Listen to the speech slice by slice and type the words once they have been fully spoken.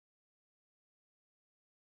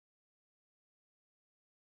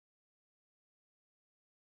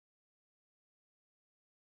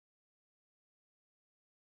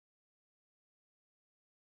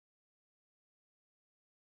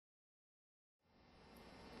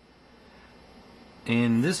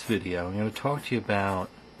In this video, I'm going to talk to you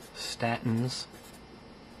about statins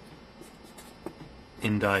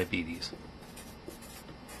in diabetes.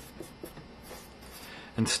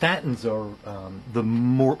 And statins are the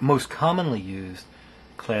most commonly used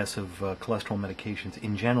class of cholesterol medications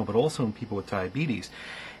in general, but also in people with diabetes.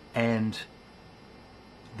 And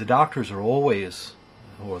the doctors are always,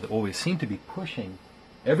 or they always seem to be pushing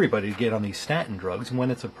everybody to get on these statin drugs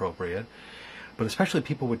when it's appropriate, but especially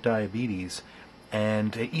people with diabetes.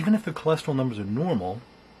 And even if the cholesterol numbers are normal,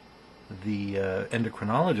 the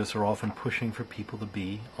endocrinologists are often pushing for people to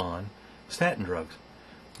be on statin drugs.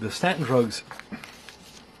 The statin drugs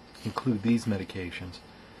include these medications.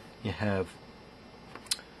 You have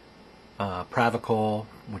Pravachol,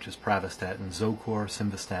 which is pravastatin, Zocor,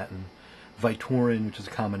 simvastatin, Vytorin, which is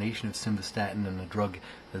a combination of simvastatin and the drug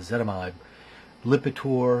ezetimibe,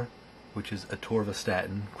 Lipitor, which is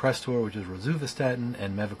atorvastatin, Crestor, which is rosuvastatin,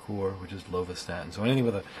 and Mevacor, which is lovastatin. So anything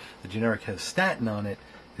with the generic has statin on it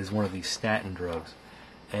is one of these statin drugs.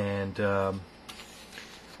 And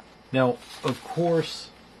now, of course,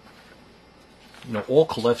 all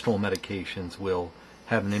cholesterol medications will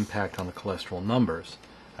have an impact on the cholesterol numbers.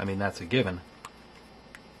 I mean, that's a given.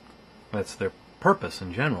 That's their purpose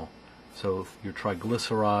in general. So your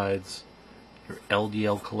triglycerides, your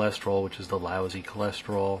LDL cholesterol, which is the lousy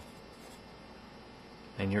cholesterol,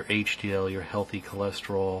 and your HDL, your healthy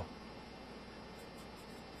cholesterol.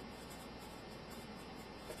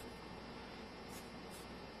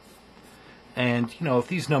 And, if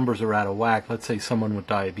these numbers are out of whack, let's say someone with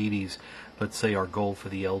diabetes, let's say our goal for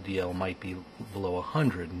the LDL might be below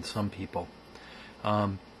 100 in some people.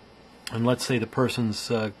 And let's say the person's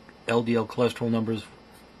LDL cholesterol number is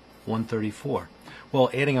 134.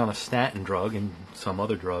 Well, adding on a statin drug and some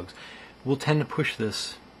other drugs will tend to push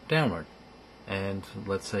this downward. And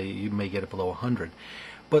let's say you may get it below 100.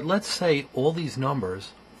 But let's say all these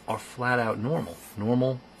numbers are flat out normal.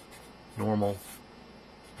 Normal, normal,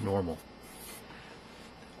 normal.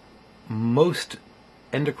 Most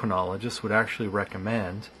endocrinologists would actually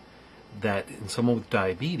recommend that in someone with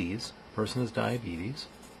diabetes, person has diabetes,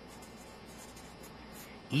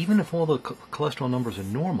 even if all the cholesterol numbers are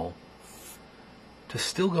normal, to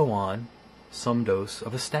still go on some dose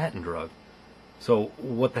of a statin drug. So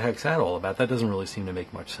what the heck's that all about? That doesn't really seem to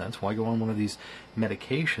make much sense. Why go on one of these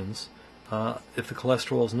medications if the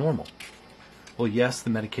cholesterol is normal? Well, yes, the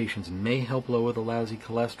medications may help lower the lousy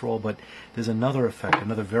cholesterol, but there's another effect,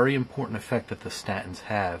 another very important effect that the statins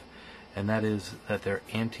have, and that is that they're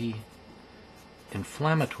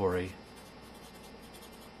anti-inflammatory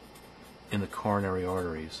in the coronary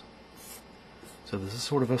arteries. So this is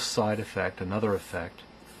sort of a side effect, another effect,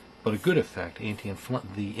 but a good effect, the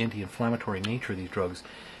anti-inflammatory nature of these drugs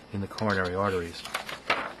in the coronary arteries.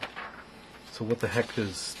 So what the heck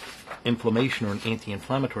does inflammation or an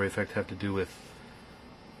anti-inflammatory effect have to do with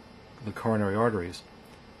the coronary arteries?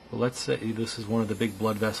 Well, let's say this is one of the big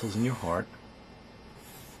blood vessels in your heart.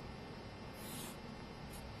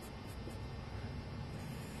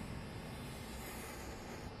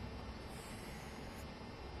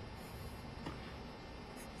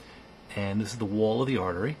 And this is the wall of the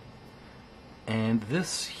artery. And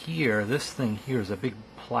this thing here is a big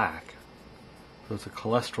plaque. So it's a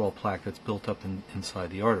cholesterol plaque that's built up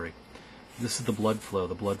inside the artery. This is the blood flow.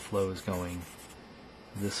 The blood flow is going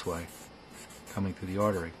this way, coming through the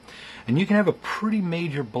artery. And you can have a pretty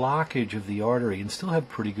major blockage of the artery and still have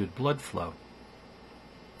pretty good blood flow.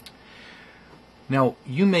 Now,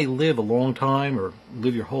 you may live a long time or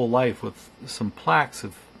live your whole life with some plaques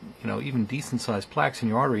of, even decent-sized plaques in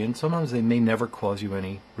your artery, and sometimes they may never cause you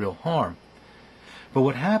any real harm. But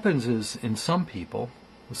what happens is, in some people,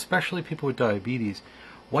 especially people with diabetes,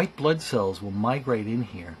 white blood cells will migrate in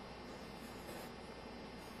here.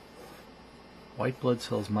 White blood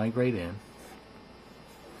cells migrate in.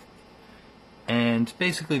 And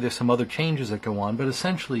basically there's some other changes that go on, but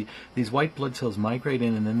essentially these white blood cells migrate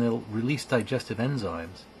in and then they'll release digestive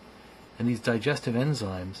enzymes. And these digestive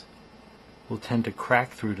enzymes will tend to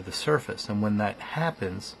crack through to the surface. And when that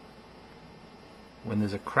happens, when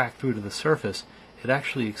there's a crack through to the surface, it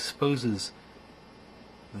actually exposes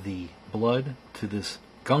the blood to this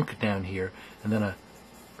gunk down here, and then a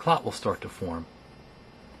clot will start to form.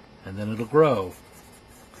 And then it'll grow,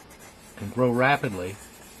 and grow rapidly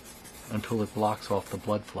until it blocks off the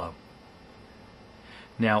blood flow.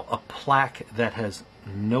 Now, a plaque that has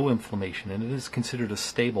no inflammation in it is considered a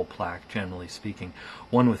stable plaque, generally speaking.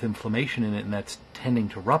 One with inflammation in it and that's tending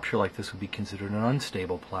to rupture like this would be considered an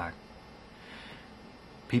unstable plaque.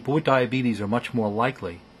 People with diabetes are much more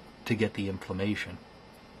likely to get the inflammation.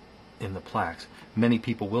 in the plaques. Many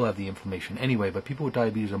people will have the inflammation anyway, but people with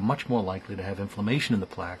diabetes are much more likely to have inflammation in the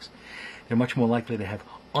plaques. They're much more likely to have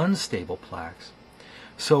unstable plaques.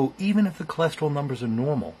 So even if the cholesterol numbers are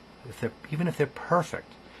normal, even if they're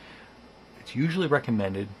perfect, it's usually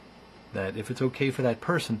recommended that if it's okay for that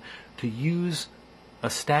person to use a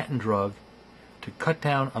statin drug to cut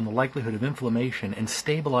down on the likelihood of inflammation and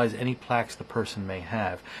stabilize any plaques the person may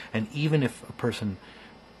have. And even if a person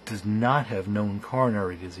does not have known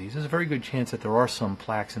coronary disease, there's a very good chance that there are some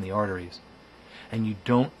plaques in the arteries. And you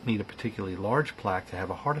don't need a particularly large plaque to have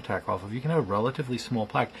a heart attack off of. You can have a relatively small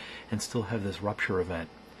plaque and still have this rupture event.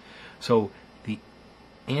 So the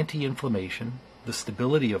anti-inflammation, the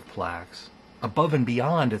stability of plaques, above and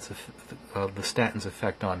beyond the statin's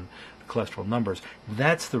effect on cholesterol numbers,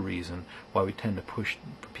 that's the reason why we tend to push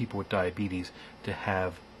people with diabetes to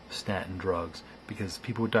have statin drugs, because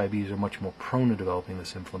people with diabetes are much more prone to developing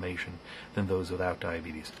this inflammation than those without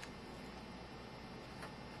diabetes.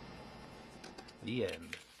 The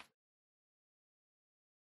end.